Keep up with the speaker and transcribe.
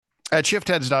At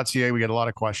shiftheads.ca, we get a lot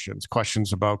of questions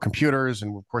about computers.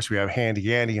 And of course, we have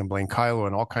Handy Andy and Blaine Kylo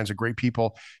and all kinds of great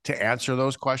people to answer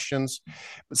those questions.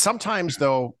 But sometimes,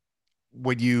 though,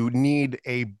 when you need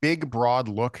a big, broad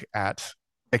look at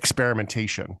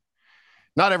experimentation,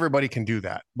 not everybody can do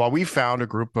that. Well, we found a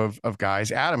group of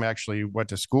guys. Adam actually went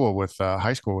to school with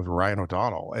high school with Ryan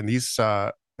O'Donnell, and this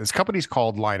company's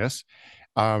called Linus.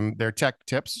 They're tech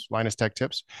tips, Linus Tech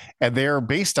Tips, and they're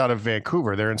based out of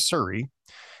Vancouver. They're in Surrey,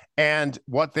 and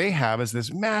what they have is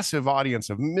this massive audience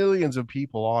of millions of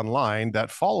people online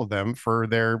that follow them for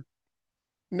their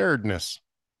nerdness.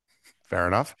 Fair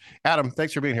enough. Adam,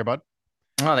 thanks for being here, bud.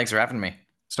 Oh, thanks for having me.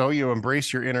 So you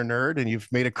embrace your inner nerd and you've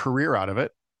made a career out of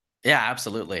it. Yeah,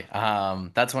 absolutely.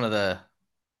 That's one of the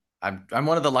I'm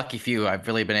one of the lucky few. I've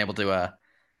really been able to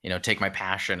take my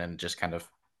passion and just kind of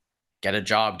get a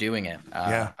job doing it.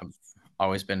 Yeah. I've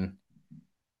always been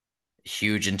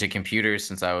huge into computers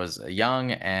since I was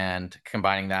young, and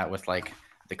combining that with like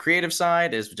the creative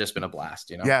side has just been a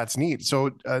blast. Yeah, it's neat.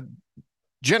 So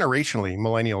generationally,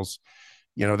 millennials,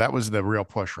 that was the real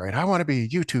push, right? I want to be a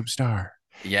YouTube star.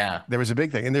 Yeah. There was a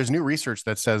big thing. And there's new research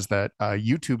that says that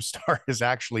YouTube star is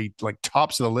actually like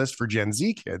tops of the list for Gen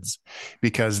Z kids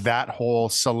because that whole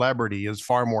celebrity is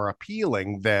far more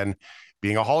appealing than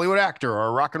being a Hollywood actor or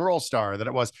a rock and roll star that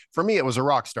it was. For me, it was a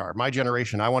rock star. My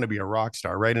generation, I want to be a rock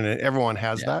star, right? And everyone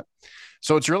has Yeah. that.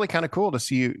 So it's really kind of cool to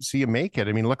see you make it.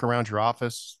 I mean, look around your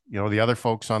office, the other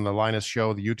folks on the Linus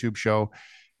show, the YouTube show.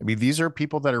 I mean, these are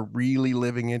people that are really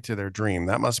living into their dream.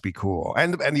 That must be cool.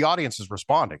 And the audience is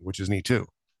responding, which is neat too.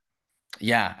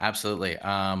 Yeah, absolutely.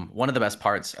 One of the best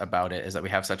parts about it is that we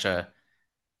have such a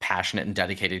passionate and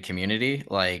dedicated community.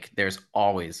 Like there's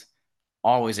always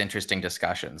interesting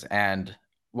discussions. And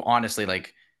honestly,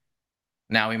 like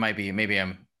now we might be maybe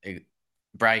I'm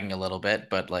bragging a little bit,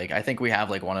 but like I think we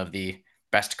have like one of the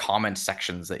best comment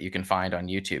sections that you can find on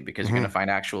YouTube because you're going to Mm-hmm.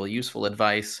 find actual useful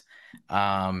advice,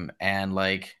 and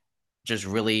like just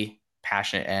really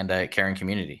passionate and caring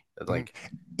community. Mm-hmm. Like,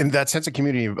 And that sense of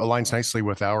community aligns nicely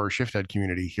with our shift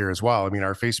community here as well. I mean,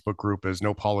 our Facebook group is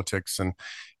no politics and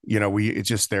it's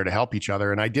just there to help each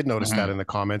other. And I did notice that mhm. in the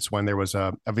comments when there was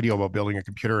a video about building a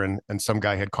computer and some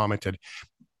guy had commented,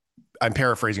 I'm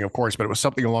paraphrasing, of course, but it was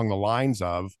something along the lines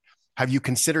of, have you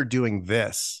considered doing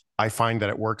this? I find that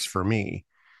it works for me.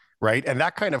 Right. And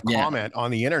that kind of Yeah. comment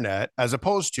on the internet, as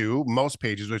opposed to most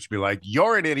pages, which would be like,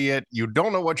 you're an idiot. You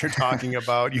don't know what you're talking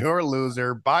about. You're a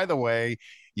loser. By the way,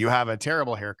 you have a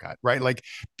terrible haircut. Right. Like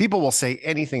people will say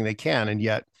anything they can. And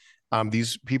yet,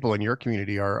 these people in your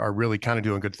community are really kind of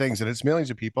doing good things. And it's millions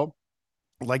of people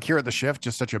like here at the shift,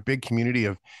 just such a big community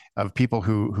of people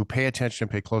who pay attention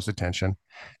and pay close attention.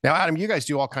 Now, Adam, you guys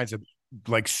do all kinds of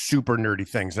like super nerdy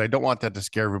things. And I don't want that to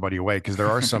scare everybody away because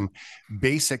there are some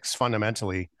basics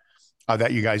fundamentally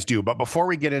that you guys do. But before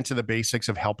we get into the basics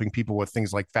of helping people with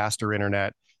things like faster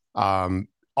internet,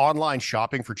 online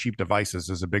shopping for cheap devices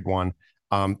is a big one.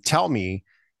 Tell me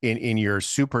in your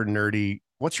super nerdy,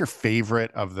 what's your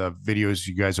favorite of the videos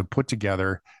you guys have put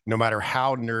together, no matter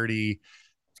how nerdy,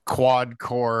 quad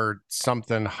core,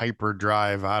 something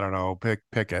hyperdrive, I don't know,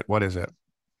 pick it. What is it?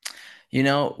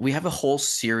 We have a whole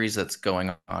series that's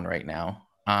going on right now.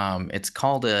 It's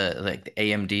called like the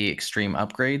AMD Extreme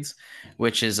Upgrades,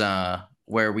 which is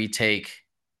where we take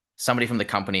somebody from the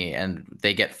company and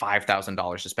they get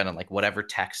 $5,000 to spend on like whatever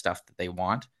tech stuff that they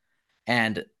want.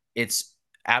 And it's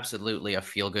absolutely a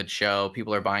feel good show.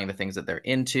 People are buying the things that they're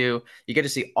into. You get to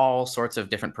see all sorts of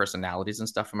different personalities and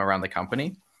stuff from around the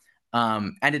company.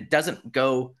 And it doesn't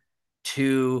go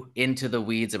too into the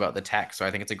weeds about the tech. So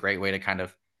I think it's a great way to kind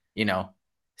of, you know,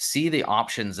 see the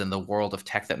options in the world of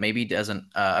tech that maybe doesn't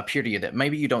appear to you, that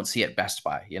maybe you don't see at Best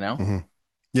Buy. Mm-hmm.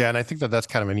 Yeah, and I think that that's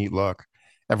kind of a neat look.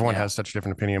 Everyone Yeah. has such a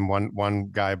different opinion. One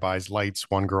guy buys lights,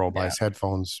 one girl Yeah. buys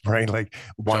headphones, right? Like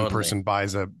one Totally. person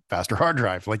buys a faster hard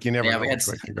drive. Like you never Yeah, know which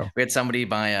way it can go. we had somebody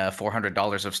buy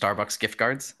 $400 of Starbucks gift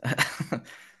cards.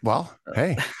 Well,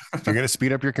 hey, if you're going to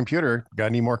speed up your computer, got to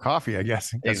need more coffee, I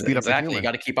guess. Got to speed up the Exactly. You human.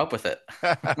 got to keep up with it.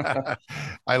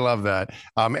 I love that.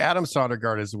 Adam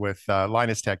Sondergaard is with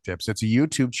Linus Tech Tips. It's a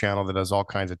YouTube channel that does all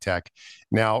kinds of tech.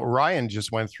 Now, Ryan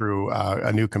just went through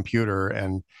a new computer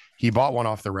and he bought one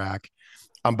off the rack.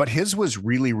 But his was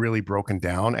really, really broken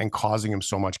down and causing him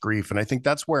so much grief. And I think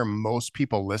that's where most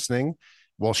people listening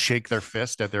will shake their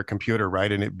fist at their computer,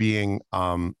 right? And it being,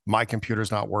 my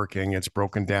computer's not working, it's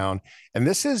broken down. And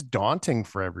this is daunting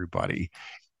for everybody.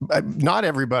 Not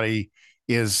everybody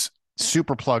is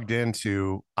super plugged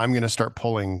into, I'm going to start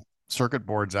pulling circuit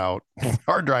boards out,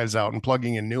 hard drives out, and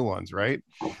plugging in new ones, right?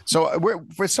 So,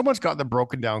 if someone's got the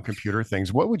broken down computer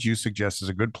things, what would you suggest is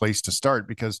a good place to start?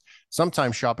 Because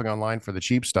sometimes shopping online for the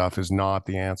cheap stuff is not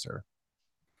the answer.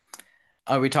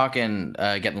 Are we talking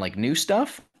getting like new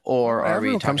stuff, or are we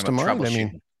Everyone talking comes to about mind. I mean,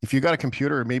 troubleshooting? if you got a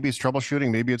computer, maybe it's troubleshooting,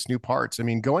 maybe it's new parts. I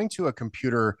mean, going to a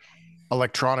computer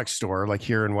electronics store, like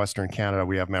here in Western Canada,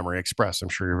 we have Memory Express. I'm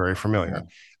sure you're very familiar.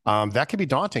 Mhm. That can be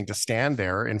daunting to stand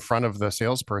there in front of the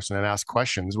salesperson and ask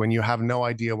questions when you have no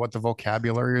idea what the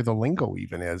vocabulary or the lingo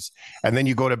even is. And then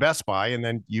you go to Best Buy, and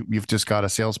then you've just got a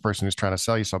salesperson who's trying to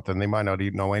sell you something. They might not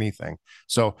even know anything.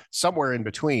 So somewhere in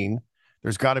between,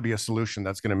 there's got to be a solution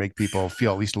that's going to make people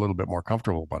feel at least a little bit more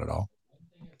comfortable about it all.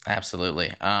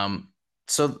 Absolutely.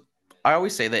 So I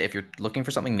always say that if you're looking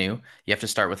for something new, you have to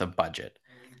start with a budget.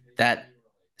 That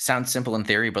sounds simple in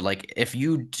theory, but like if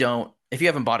you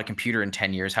haven't bought a computer in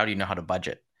 10 years, how do you know how to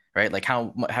budget? Right? Like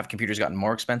have computers gotten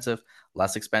more expensive,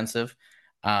 less expensive?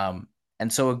 And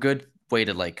so a good way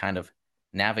to like kind of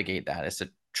navigate that is to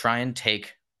try and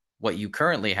take what you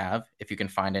currently have, if you can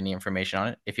find any information on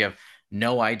it. If you have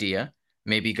no idea,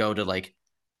 maybe go to like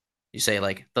you say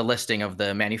like the listing of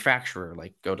the manufacturer,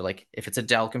 like go to like if it's a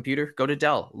Dell computer, go to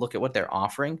Dell, look at what they're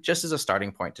offering just as a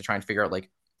starting point to try and figure out like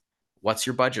what's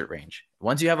your budget range.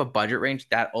 Once you have a budget range,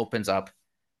 that opens up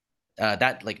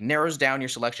that like narrows down your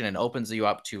selection and opens you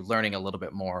up to learning a little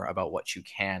bit more about what you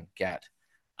can get.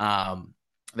 um,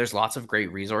 there's lots of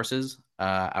great resources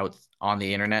out on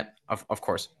the internet, of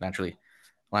course, naturally.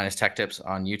 Linus Tech Tips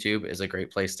on YouTube is a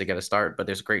great place to get a start, but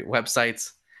there's great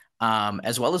websites,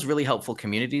 as well as really helpful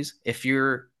communities. If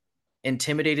you're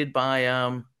intimidated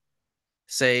by,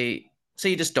 say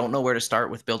you just don't know where to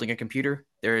start with building a computer,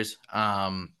 there's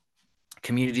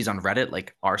communities on Reddit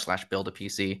like r/build a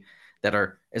PC that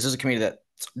are this is a community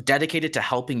that's dedicated to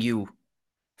helping you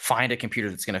find a computer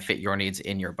that's going to fit your needs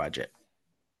in your budget.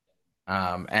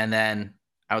 And then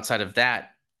outside of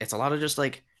that, it's a lot of just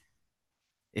like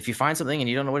if you find something and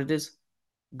you don't know what it is,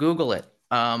 Google it.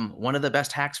 One of the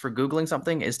best hacks for Googling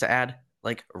something is to add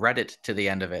like Reddit to the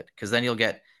end of it, because then you'll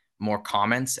get more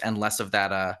comments and less of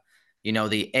that,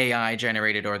 the AI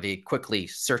generated or the quickly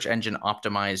search engine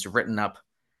optimized written up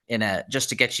in a just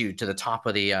to get you to the top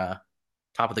of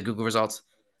the Google results.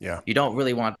 Yeah. You don't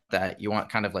really want that. You want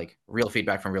kind of like real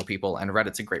feedback from real people, and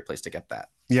Reddit's a great place to get that.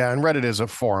 Yeah, and Reddit is a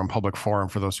forum, public forum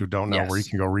for those who don't know, where you Yes.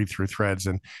 can go read through threads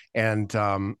and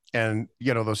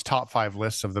those top five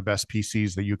lists of the best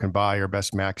PCs that you can buy or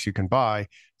best Macs you can buy.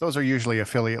 Those are usually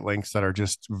affiliate links that are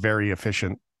just very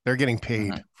efficient. They're getting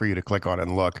paid Hmm. for you to click on it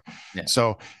and look. Yeah.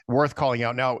 So worth calling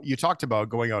out. Now, you talked about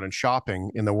going out and shopping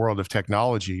in the world of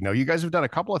technology. Now, you guys have done a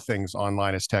couple of things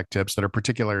online as tech tips that are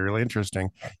particularly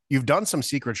interesting. You've done some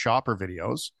secret shopper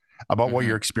videos about what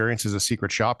your Hmm. experience as a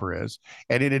secret shopper is.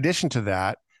 And in addition to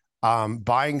that,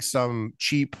 buying some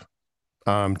cheap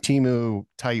Timu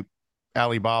type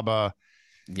Alibaba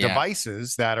Yeah.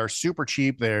 devices that are super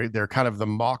cheap. They're kind of the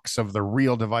mocks of the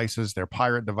real devices. They're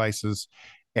pirate devices,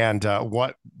 and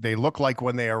what they look like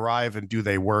when they arrive, and do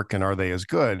they work, and are they as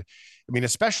good? I mean,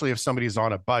 especially if somebody's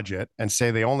on a budget and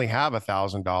say they only have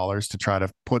 $1,000 to try to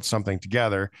put something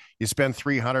together, you spend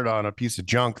 300 on a piece of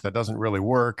junk that doesn't really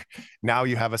work. Now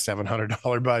you have a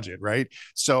 $700 budget, right?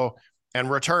 So, and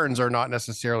returns are not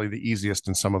necessarily the easiest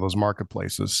in some of those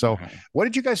marketplaces. So, Hmm. what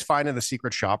did you guys find in the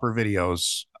secret shopper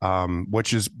videos?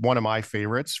 Which is one of my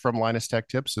favorites from Linus Tech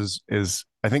Tips. Is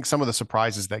I think some of the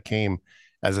surprises that came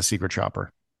as a secret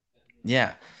shopper.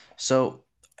 Yeah. So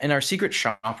in our secret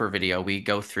shopper video, we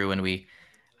go through and we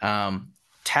um,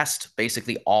 test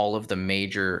basically all of the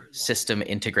major system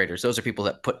integrators. Those are people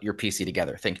that put your PC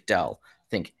together. Think Dell,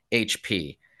 think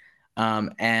HP.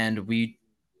 And we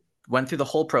went through the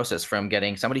whole process from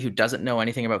getting somebody who doesn't know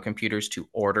anything about computers to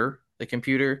order the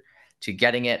computer, to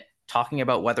getting it, talking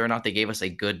about whether or not they gave us a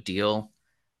good deal,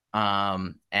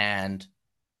 and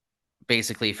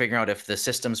basically figuring out if the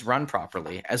systems run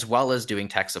properly, as well as doing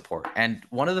tech support. And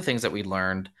one of the things that we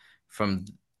learned from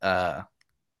uh,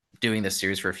 doing this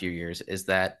series for a few years is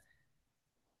that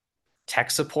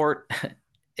tech support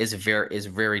is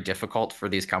very difficult for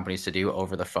these companies to do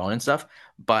over the phone and stuff.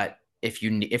 But if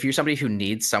you're somebody who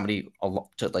needs somebody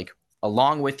to like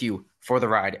along with you for the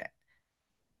ride,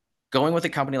 going with a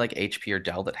company like HP or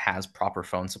Dell that has proper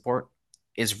phone support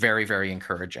is very, very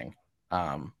encouraging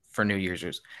for new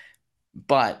users.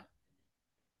 But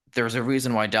there's a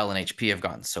reason why Dell and HP have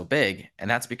gotten so big, and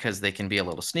that's because they can be a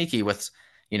little sneaky with,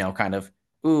 kind of,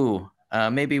 ooh,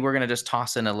 maybe we're gonna just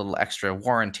toss in a little extra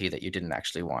warranty that you didn't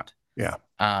actually want. Yeah.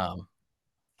 Um,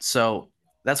 so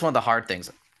that's one of the hard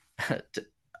things.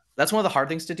 That's one of the hard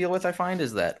things to deal with. I find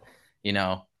is that, you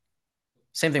know,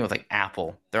 same thing with like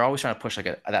Apple. They're always trying to push like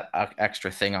that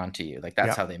extra thing onto you. Like that's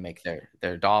Yeah. how they make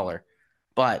their dollar.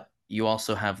 But you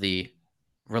also have the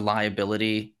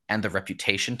reliability and the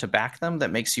reputation to back them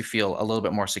that makes you feel a little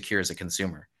bit more secure as a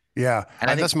consumer. Yeah, And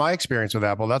I think that's my experience with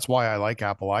Apple. That's why I like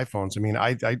Apple iPhones. I mean,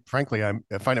 I frankly, I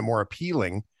find it more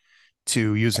appealing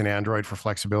to use an Android for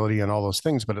flexibility and all those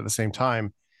things. But at the same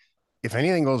time, if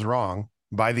anything goes wrong,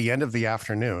 by the end of the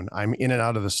afternoon, I'm in and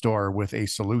out of the store with a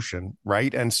solution,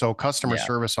 right? And so customer yeah,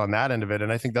 service on that end of it,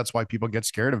 and I think that's why people get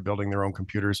scared of building their own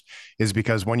computers, is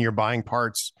because when you're buying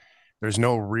parts, there's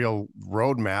no real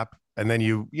roadmap. And then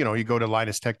you go to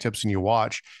Linus Tech Tips and you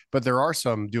watch, but there are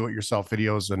some do-it-yourself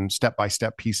videos and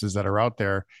step-by-step pieces that are out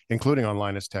there, including on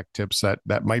Linus Tech Tips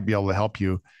that might be able to help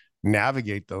you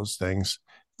navigate those things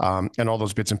and all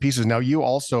those bits and pieces. Now, you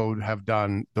also have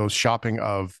done those shopping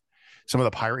of some of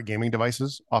the pirate gaming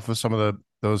devices off of some of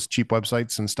those cheap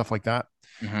websites and stuff like that.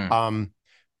 hmm Um,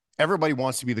 Everybody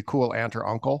wants to be the cool aunt or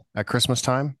uncle at Christmas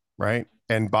time, right?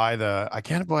 And buy I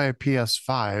can't buy a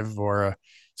PS5 or a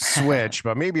Switch,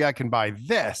 but maybe I can buy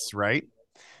this, right?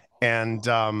 And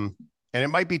and it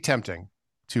might be tempting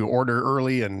to order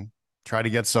early and try to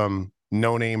get some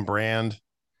no-name brand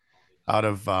out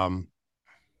of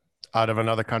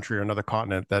another country or another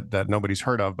continent that nobody's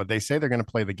heard of, but they say they're going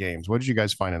to play the games. What did you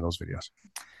guys find in those videos?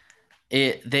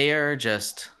 they are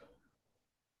just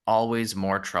always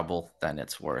more trouble than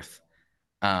it's worth.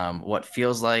 What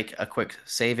feels like a quick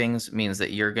savings means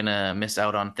that you're gonna miss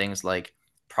out on things like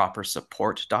proper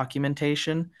support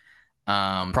documentation.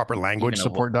 Proper language Even a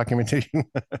support documentation.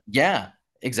 Yeah,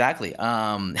 exactly.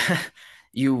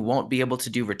 You won't be able to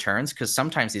do returns because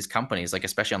sometimes these companies, like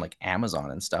especially on like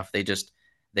Amazon and stuff,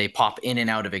 they pop in and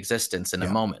out of existence in a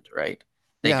Yeah. moment, right?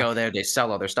 They Yeah. go there, they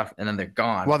sell all their stuff, and then they're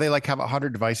gone. Well, they like have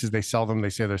 100 devices. They sell them. They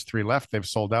say there's three left. They've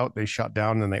sold out. They shut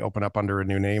down and they open up under a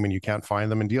new name and you can't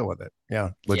find them and deal with it.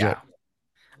 Yeah. Legit. Yeah,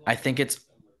 I think it's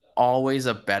always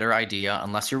a better idea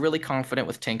unless you're really confident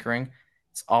with tinkering.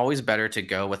 It's always better to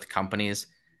go with companies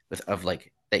with of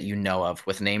like that you know of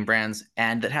with name brands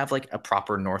and that have like a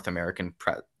proper North American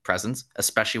presence,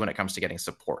 especially when it comes to getting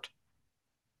support.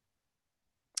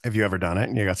 Have you ever done it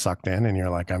and you got sucked in and you're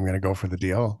like, I'm going to go for the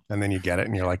deal. And then you get it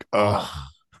and you're like, oh,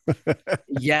 Oh,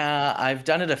 yeah, I've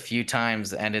done it a few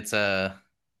times, and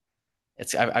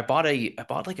I bought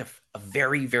like a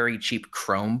very very cheap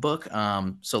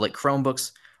Chromebook. So like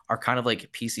Chromebooks are kind of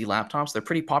like PC laptops. They're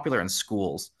pretty popular in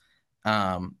schools,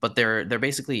 but they're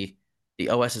basically the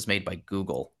OS is made by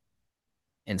Google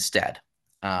instead.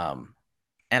 Um,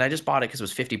 and I just bought it because it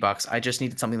was $50. I just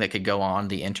needed something that could go on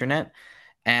the internet.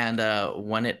 And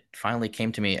when it finally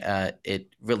came to me,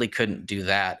 it really couldn't do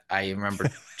that. I remember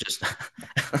just,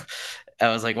 I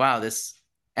was like, wow, this,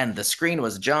 and the screen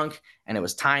was junk and it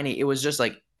was tiny. It was just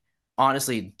like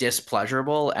honestly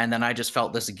displeasurable. And then I just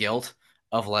felt this guilt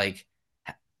of like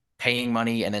paying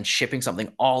money and then shipping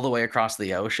something all the way across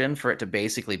the ocean for it to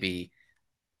basically be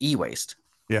e-waste,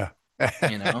 yeah.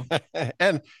 you know?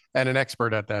 and an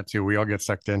expert at that too. We all get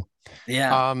sucked in.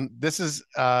 Yeah. This is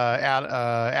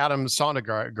Adam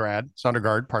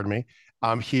Sondergaard, pardon me.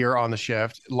 Here on the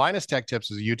shift. Linus Tech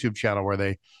Tips is a YouTube channel where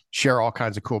they share all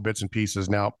kinds of cool bits and pieces.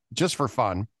 Now, just for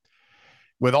fun,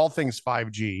 with all things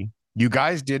 5G, you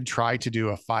guys did try to do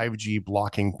a 5G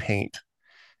blocking paint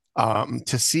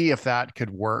to see if that could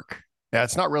work. Yeah,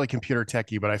 it's not really computer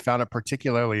techy, but I found it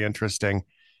particularly interesting.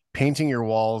 Painting your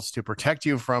walls to protect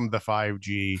you from the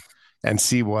 5G and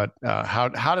see what how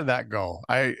did that go?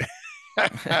 I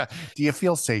do you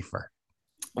feel safer?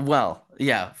 Well,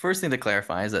 yeah, first thing to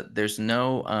clarify is that there's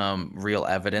no real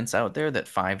evidence out there that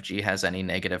 5G has any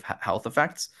negative health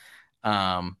effects.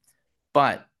 Um,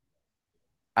 but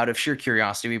out of sheer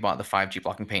curiosity, we bought the 5G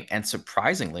blocking paint, and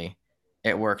surprisingly,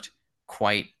 it worked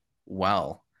quite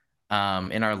well.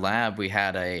 In our lab, we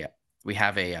have a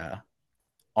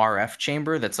RF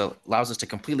chamber that allows us to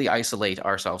completely isolate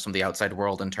ourselves from the outside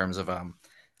world in terms of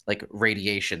like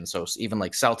radiation. So even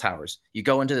like cell towers, you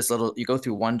go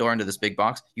through one door into this big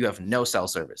box, you have no cell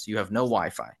service, you have no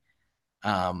Wi-Fi.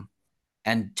 Um,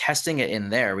 and testing it in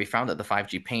there, we found that the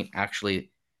 5G paint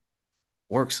actually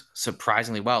works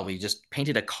surprisingly well. We just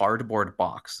painted a cardboard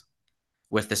box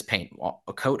with this paint,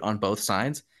 a coat on both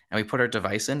sides, and we put our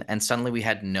device in, and suddenly we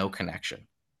had no connection.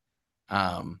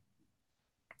 Um,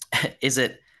 is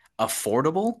it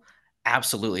affordable?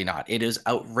 Absolutely not. It is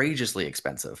outrageously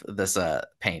expensive. This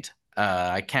paint.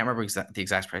 I can't remember the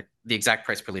exact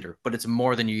price per liter, but it's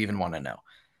more than you even want to know.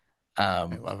 I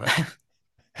Um, love it.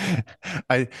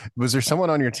 I was there someone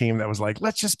on your team that was like,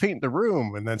 let's just paint the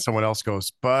room, and then someone else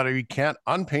goes, but you can't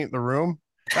unpaint the room.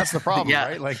 That's the problem, yeah,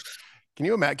 right? Like, can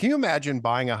you imagine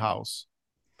buying a house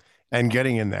and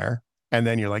getting in there? And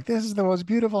then you're like, this is the most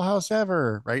beautiful house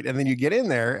ever, right? And then you get in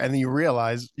there and then you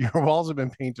realize your walls have been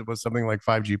painted with something like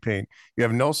 5G paint. You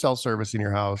have no cell service in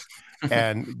your house,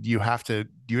 and you'd have to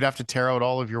tear out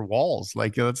all of your walls.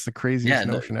 Like that's the Yeah, craziest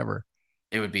no, notion ever.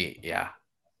 it would be, yeah.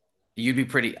 You'd be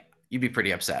pretty you'd be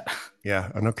pretty upset.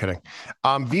 Yeah, no kidding.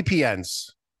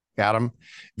 VPNs, Adam.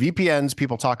 VPNs,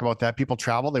 people talk about that. People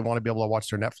travel, they want to be able to watch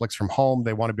their Netflix from home.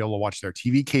 They want to be able to watch their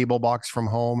TV cable box from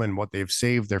home and what they've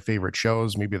saved, their favorite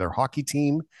shows, maybe their hockey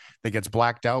team that gets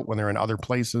blacked out when they're in other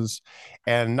places.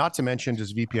 And not to mention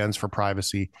just VPNs for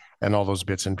privacy and all those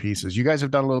bits and pieces. You guys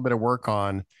have done a little bit of work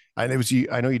on, and it was you,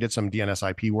 I know you did some DNS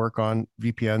IP work on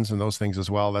VPNs and those things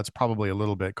as well. That's probably a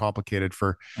little bit complicated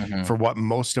for Mhm. what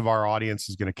most of our audience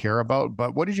is going to care about.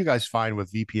 But what did you guys find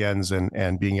with VPNs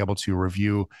and being able to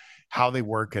review how they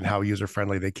work and how user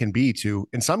friendly they can be to,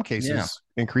 in some Yeah. cases,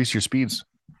 increase your speeds?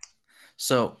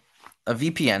 So a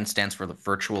VPN stands for the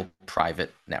virtual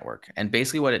private network. And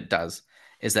basically what it does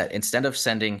is that instead of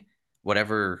sending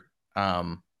whatever,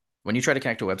 when you try to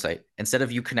connect to a website, instead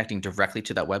of you connecting directly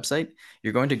to that website,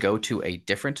 you're going to go to a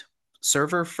different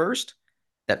server first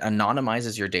that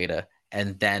anonymizes your data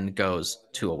and then goes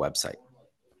to a website.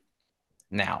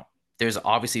 Now, there's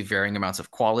obviously varying amounts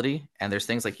of quality, and there's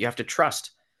things like you have to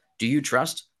trust. Do you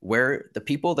trust where the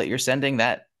people that you're sending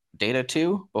that data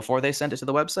to before they send it to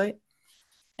the website?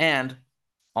 And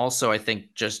also, I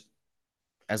think just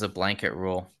as a blanket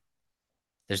rule,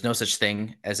 there's no such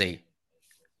thing as a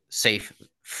safe,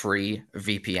 free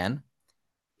VPN.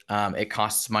 It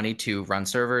costs money to run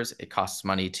servers, it costs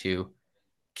money to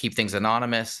keep things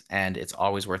anonymous, and it's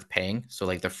always worth paying. So,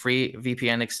 like the free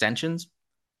VPN extensions,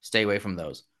 stay away from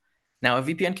those. Now, a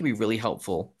VPN can be really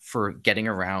helpful for getting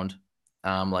around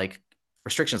like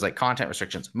restrictions, like content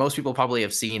restrictions. Most people probably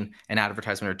have seen an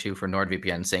advertisement or two for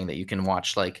NordVPN saying that you can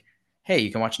watch, like, hey,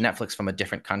 you can watch Netflix from a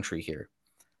different country here.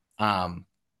 Um,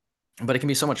 but it can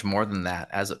be so much more than that.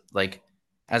 As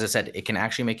I said, it can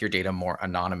actually make your data more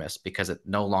anonymous because it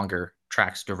no longer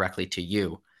tracks directly to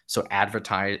you. So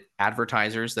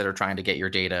advertisers that are trying to get your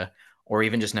data, or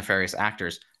even just nefarious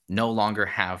actors, no longer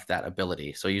have that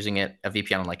ability. So using a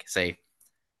VPN on, like, say,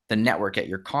 the network at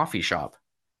your coffee shop,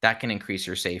 that can increase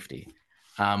your safety.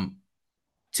 Um,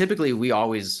 Typically, we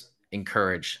always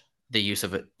encourage the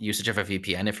usage of a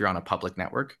VPN if you're on a public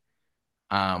network.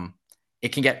 Um, it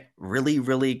can get really,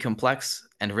 really complex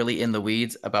and really in the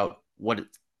weeds about what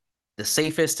the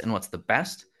safest and what's the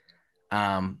best.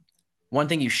 Um, One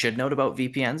thing you should note about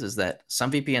VPNs is that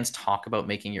some VPNs talk about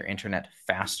making your internet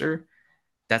faster.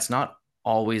 That's not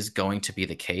always going to be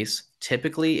the case.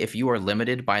 Typically, if you are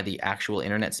limited by the actual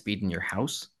internet speed in your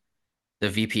house, the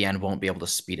VPN won't be able to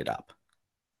speed it up.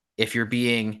 If you're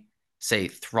being, say,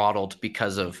 throttled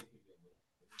because of,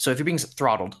 so if you're being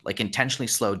throttled, like intentionally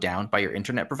slowed down by your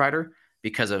internet provider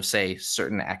because of, say,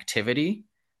 certain activity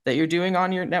that you're doing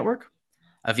on your network,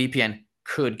 a VPN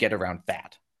could get around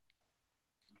that.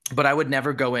 But I would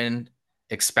never go in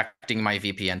expecting my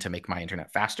VPN to make my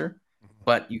internet faster.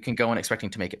 But you can go in expecting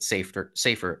to make it safer,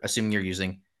 assuming you're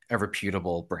using a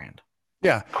reputable brand.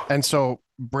 Yeah. And so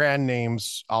brand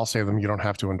names, I'll say them. You don't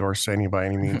have to endorse any by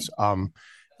any means.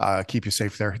 Keep you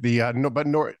safe there. The no, but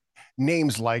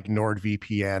names like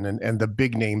NordVPN and the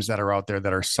big names that are out there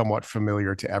that are somewhat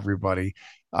familiar to everybody.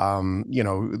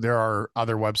 There are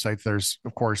other websites. There's,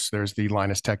 of course, there's the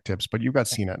Linus Tech Tips, but you've got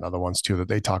CNET and other ones too that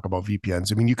they talk about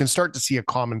VPNs. I mean, you can start to see a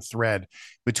common thread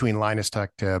between Linus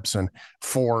Tech Tips and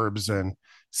Forbes and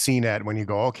CNET when you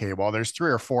go, okay, well, there's three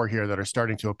or four here that are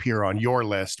starting to appear on your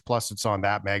list, plus it's on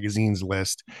that magazine's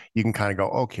list. You can kind of go,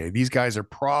 okay, these guys are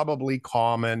probably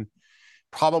common,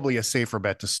 probably a safer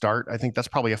bet to start. I think that's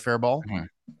probably a fair ball. Mhm.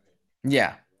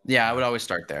 Yeah. Yeah. I Yeah. would always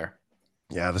start there.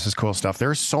 Yeah, this is cool stuff.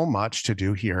 There's so much to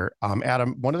do here.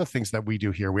 Adam, one of the things that we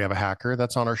do here, we have a hacker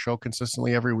that's on our show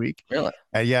consistently every week. Really?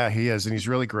 Yeah, he is, and he's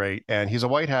really great. And he's a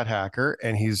white hat hacker,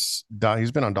 and he's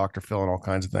been on Dr. Phil and all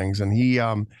kinds of things. And he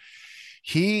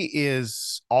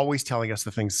is always telling us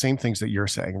the things, same things that you're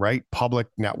saying, right? Public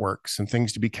networks and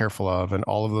things to be careful of, and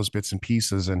all of those bits and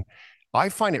pieces. And I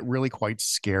find it really quite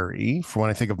scary for when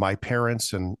I think of my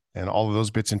parents and all of those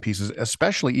bits and pieces,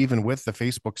 especially even with the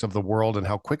Facebooks of the world and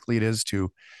how quickly it is to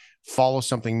follow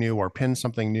something new or pin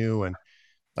something new. And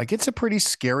like it's a pretty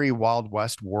scary Wild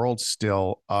West world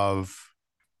still of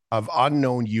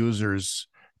unknown users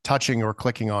touching or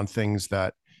clicking on things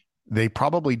that they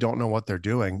probably don't know what they're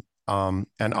doing, and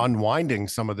unwinding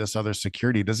some of this other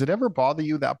security. Does it ever bother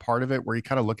you, that part of it, where you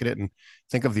kind of look at it and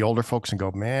think of the older folks and go,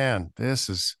 man, this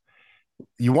is,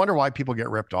 you wonder why people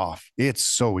get ripped off. It's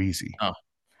so easy. Oh,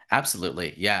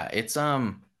 absolutely. Yeah. It's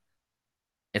honestly,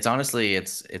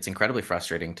 it's incredibly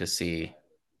frustrating to see,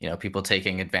 people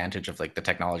taking advantage of like the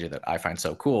technology that I find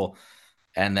so cool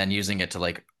and then using it to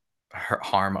like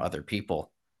harm other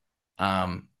people.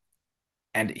 Um,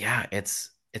 and yeah, it's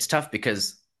tough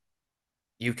because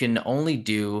you can only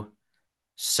do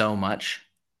so much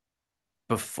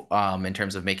before in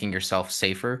terms of making yourself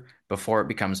safer before it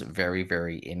becomes very,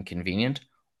 very inconvenient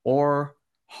or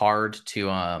hard to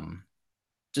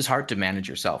just hard to manage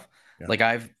yourself. Yeah. Like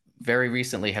I've very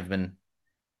recently have been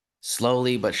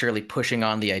slowly but surely pushing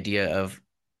on the idea of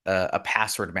a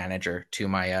password manager to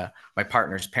my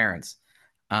partner's parents.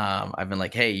 I've been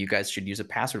like, hey, you guys should use a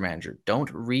password manager.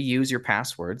 Don't reuse your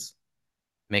passwords.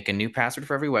 Make a new password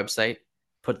for every website,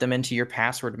 put them into your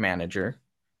password manager,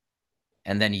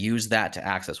 and then use that to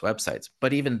access websites.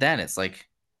 But even then, it's like,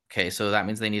 okay, so that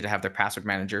means they need to have their password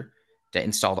manager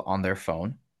installed on their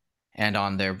phone and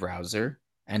on their browser.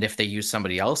 And if they use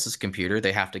somebody else's computer,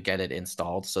 they have to get it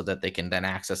installed so that they can then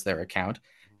access their account.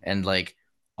 And like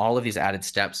all of these added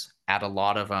steps add a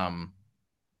lot of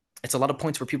it's a lot of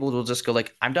points where people will just go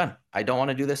like, I'm done. I don't want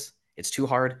to do this. It's too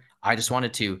hard. I just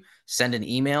wanted to send an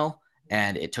email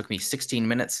and it took me 16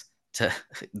 minutes to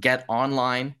get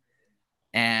online.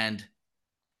 And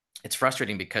it's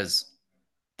frustrating because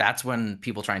that's when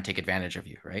people try and take advantage of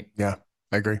you, right? Yeah,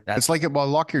 I agree. That It's like, well,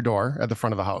 lock your door at the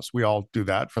front of the house. We all do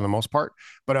that for the most part.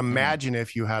 But mhm. imagine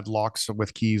if you had locks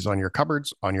with keys on your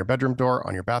cupboards, on your bedroom door,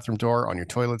 on your bathroom door, on your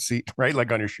toilet seat, right?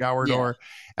 Like on your shower Yeah. door,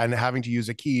 and having to use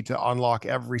a key to unlock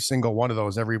every single one of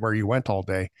those everywhere you went all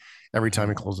day, every time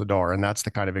you Mhm. close the door. And that's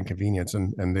the kind of inconvenience.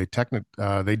 And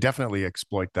they definitely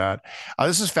exploit that.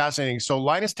 This is fascinating. So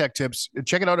Linus Tech Tips,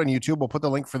 check it out on YouTube. We'll put the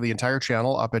link for the entire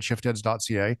channel up at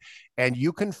shiftheads.ca. And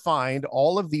you can find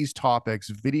all of these topics,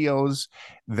 videos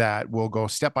that will go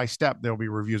step by step. There'll be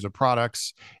reviews of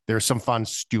products. There's some fun,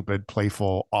 stupid,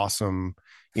 playful, awesome,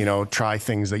 try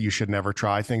things that you should never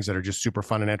try, things that are just super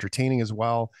fun and entertaining as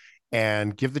well.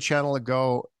 And give the channel a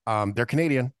go. They're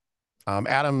Canadian.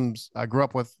 Adams grew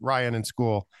up with Ryan in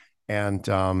school, and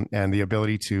the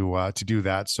ability to do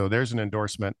that. So there's an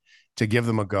endorsement to give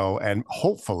them a go, and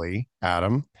hopefully,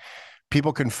 Adam,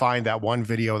 people can find that one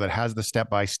video that has the step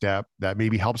by step that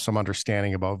maybe helps some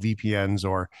understanding about VPNs,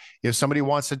 or if somebody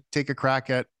wants to take a crack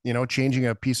at changing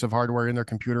a piece of hardware in their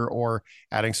computer or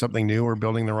adding something new or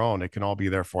building their own, it can all be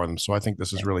there for them. So I think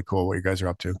this is Yeah, really cool what you guys are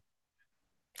up to.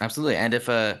 absolutely. And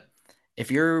if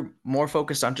you're more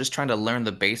focused on just trying to learn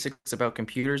the basics about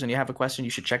computers and you have a question,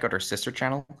 you should check out our sister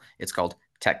channel. It's called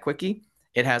Tech Quickie.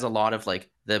 It has a lot of like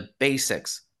the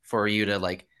basics for you to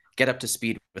like get up to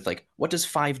speed with like what does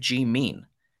 5G mean?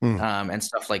 Mm, And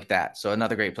stuff like that. So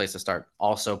another great place to start.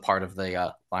 Also part of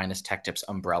the Linus Tech Tips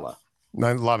umbrella.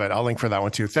 I love it. I'll link for that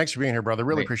one too. Thanks for being here, brother.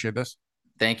 Really Great. appreciate this.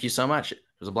 Thank you so much. It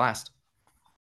was a blast.